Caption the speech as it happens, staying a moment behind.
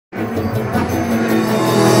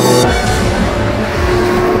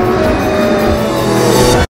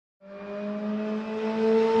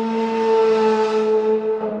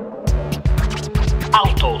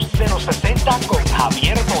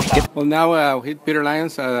Well, now with Peter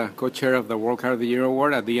Lyons, co-chair of the World Car of the Year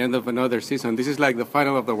Award at the end of another season. This is like the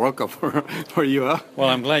final of the World Cup for you, huh? Well,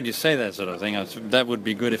 I'm glad you say that sort of thing. That would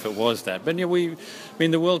be good if it was that. But yeah,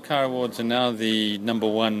 the World Car Awards are now the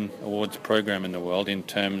 #1 awards program in the world in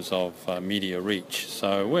terms of media reach.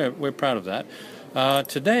 So we're proud of that.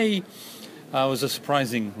 Today was a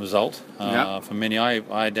surprising result for many.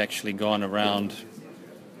 I'd actually gone around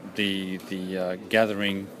the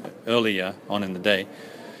gathering earlier on in the day,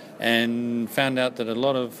 and found out that a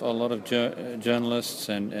lot of journalists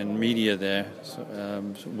and media there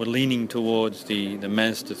were leaning towards the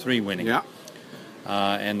Mazda 3 winning,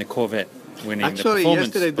 and the Corvette winning. Actually,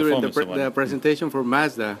 yesterday during the presentation for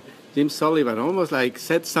Mazda, Jim Sullivan almost like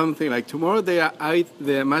said something like, tomorrow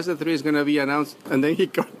the Mazda 3 is going to be announced, and then he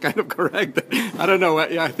kind of corrected. I don't know.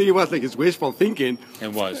 I think it was like his wishful thinking.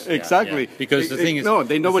 It was. Exactly. Yeah. Because the thing is...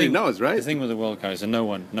 nobody knows, right? The thing with the World Car is that no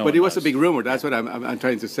one But it was a big rumor. That's what I'm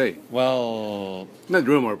trying to say. Well... Not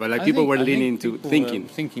rumor, but like people were leaning to thinking.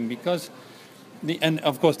 Thinking because... And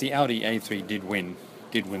of course the Audi A3 did win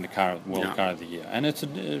the World Car of the Year. And it's a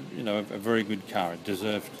very good car. It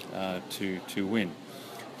deserved to win.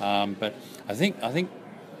 But I think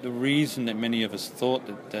the reason that many of us thought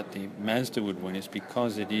that the Mazda would win is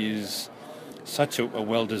because it is such a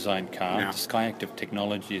well-designed car. The Skyactiv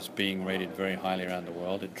technology is being rated very highly around the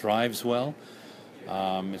world. It drives well.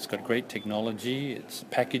 It's got great technology. Its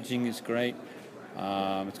packaging is great.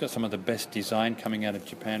 It's got some of the best design coming out of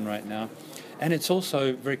Japan right now, and it's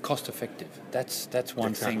also very cost-effective. That's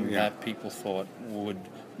one thing that people thought would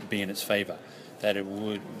be in its favor. That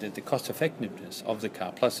the cost effectiveness of the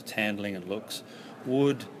car, plus its handling and looks,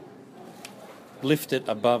 would lift it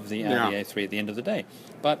above the Audi A3 at the end of the day.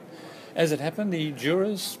 But as it happened, the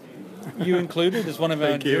jurors, you included as one of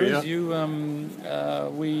our jurors,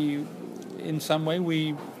 we in some way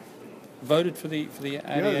we voted for the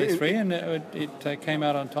Audi A3, and it came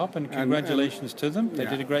out on top. And congratulations to them; they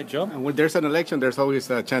did a great job. And when there's an election, there's always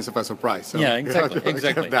a chance of a surprise. So exactly.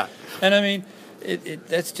 And I mean.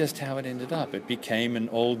 That's just how it ended up. It became an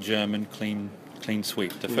all-German clean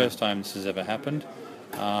sweep. The first time this has ever happened,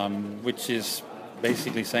 which is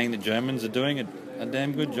basically saying the Germans are doing a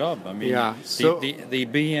damn good job. I mean, the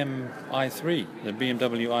BMW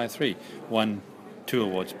i3 won 2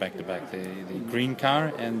 awards back-to-back, the green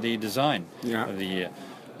car and the design of the year.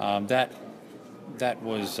 That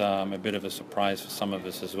was a bit of a surprise for some of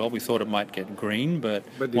us as well. We thought it might get green, but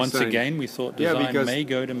once again we thought design may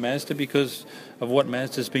go to Mazda because of what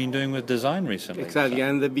Mazda's been doing with design recently. Exactly,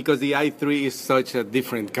 and because the i3 is such a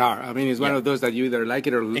different car. I mean, it's one of those that you either like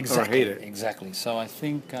it or hate it. Exactly. So I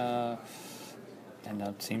think... and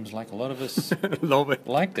it seems like a lot of us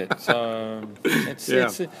liked it. So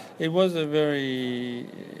it was a very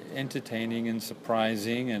entertaining and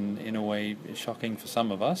surprising and, in a way, shocking for some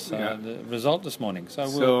of us, the result this morning.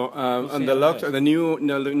 So on the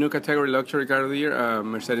new category luxury car of the year,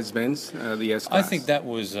 Mercedes-Benz, the S-Class. I think that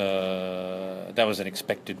was an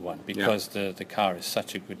expected one because the car is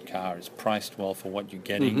such a good car. It's priced well for what you're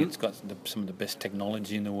getting. It's got some of the best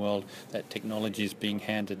technology in the world. That technology is being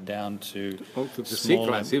handed down to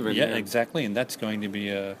C-Class even. Exactly, and that's going to be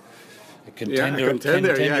a contender,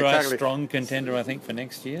 a strong contender, I think, for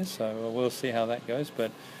next year. So we'll see how that goes.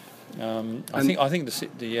 But I think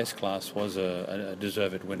the S-Class was a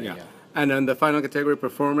deserved winner. Yeah. And in the final category,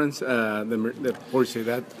 performance, the Porsche.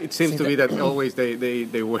 That it seems to be that always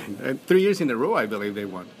they win. 3 years in a row, I believe they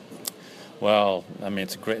won. Well, I mean,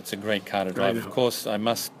 it's a great car to drive. Of course,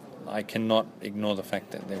 I cannot ignore the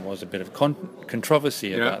fact that there was a bit of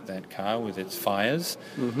controversy about that car with its fires.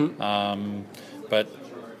 But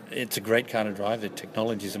it's a great car to drive. The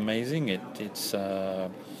technology is amazing. It's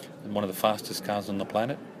one of the fastest cars on the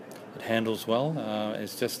planet. It handles well.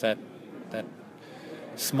 It's just that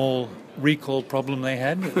small recall problem they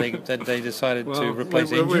had that they decided to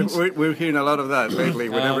replace engines. We're hearing a lot of that lately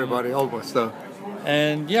with everybody almost. So.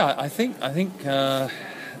 And I think.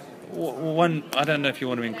 One, I don't know if you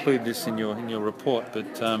want to include this in your report, but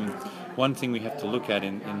one thing we have to look at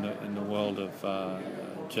in the world of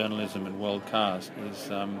journalism and world cars is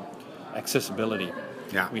accessibility.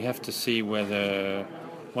 We have to see whether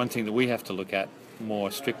one thing that we have to look at more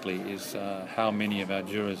strictly is how many of our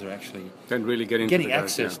jurors are actually getting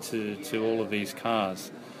access to all of these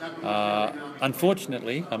cars.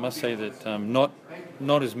 Unfortunately, I must say that not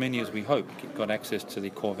as many as we hoped got access to the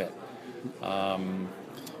Corvette.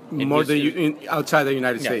 Outside the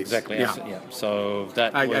United States. Exactly. So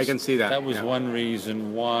I can see that. That was one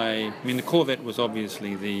reason why. I mean, the Corvette was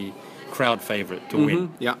obviously the crowd favorite to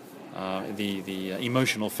win. The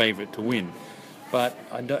emotional favorite to win. But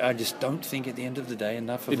I just don't think at the end of the day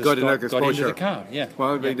enough of it us got into the car. Yeah.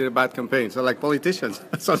 Well, they did a bad campaign. So like politicians,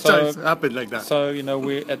 sometimes happen like that. So,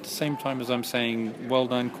 we're at the same time as I'm saying, well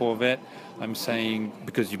done, Corvette, I'm saying,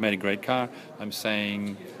 because you've made a great car, I'm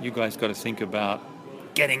saying you guys got to think about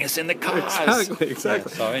getting us in the cars.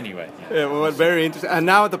 Exactly. Yeah, so anyway. Well, very interesting. And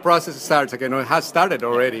now the process starts again. It has started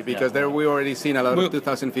already because there we already seen a lot of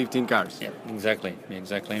 2015 cars. Yeah, exactly.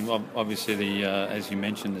 And obviously, the as you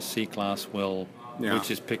mentioned, the C-Class will, which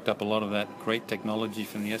has picked up a lot of that great technology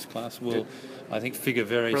from the S-Class, will, I think, figure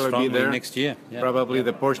very strongly next year. Yeah. Probably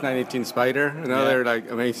the Porsche 918 Spyder, another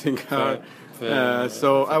amazing car.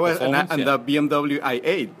 So I was, and the BMW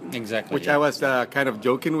i8, exactly, which I was kind of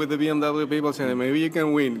joking with the BMW people, saying maybe you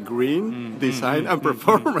can win green, design, and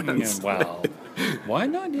performance. Yeah, wow, why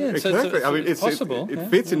not? Yeah, exactly. It's possible. It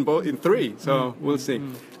fits in three, so we'll see.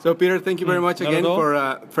 So Peter, thank you very much again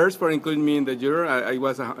for including me in the Juror. I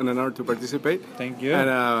was an honor to participate. Thank you,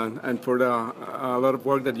 and for a lot of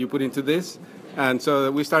work that you put into this. And so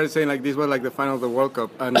we started saying like this was like the final of the World Cup,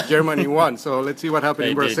 and Germany won. So let's see what happened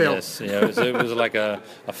in Brazil. Yes, yeah, it was like it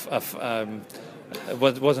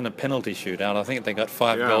wasn't a penalty shootout. I think they got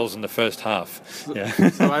 5 goals in the first half. Yeah.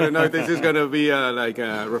 So I don't know if this is going to be like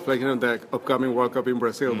a reflection of the upcoming World Cup in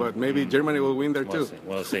Brazil, but maybe Germany will win there too.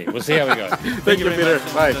 We'll see. We'll see how we go. Thank you, Peter.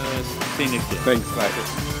 Bye. See you next year. Thanks. Bye.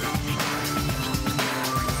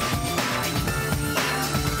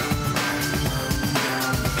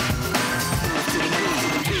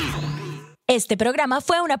 Este programa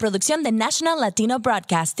fue una producción de National Latino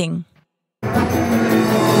Broadcasting.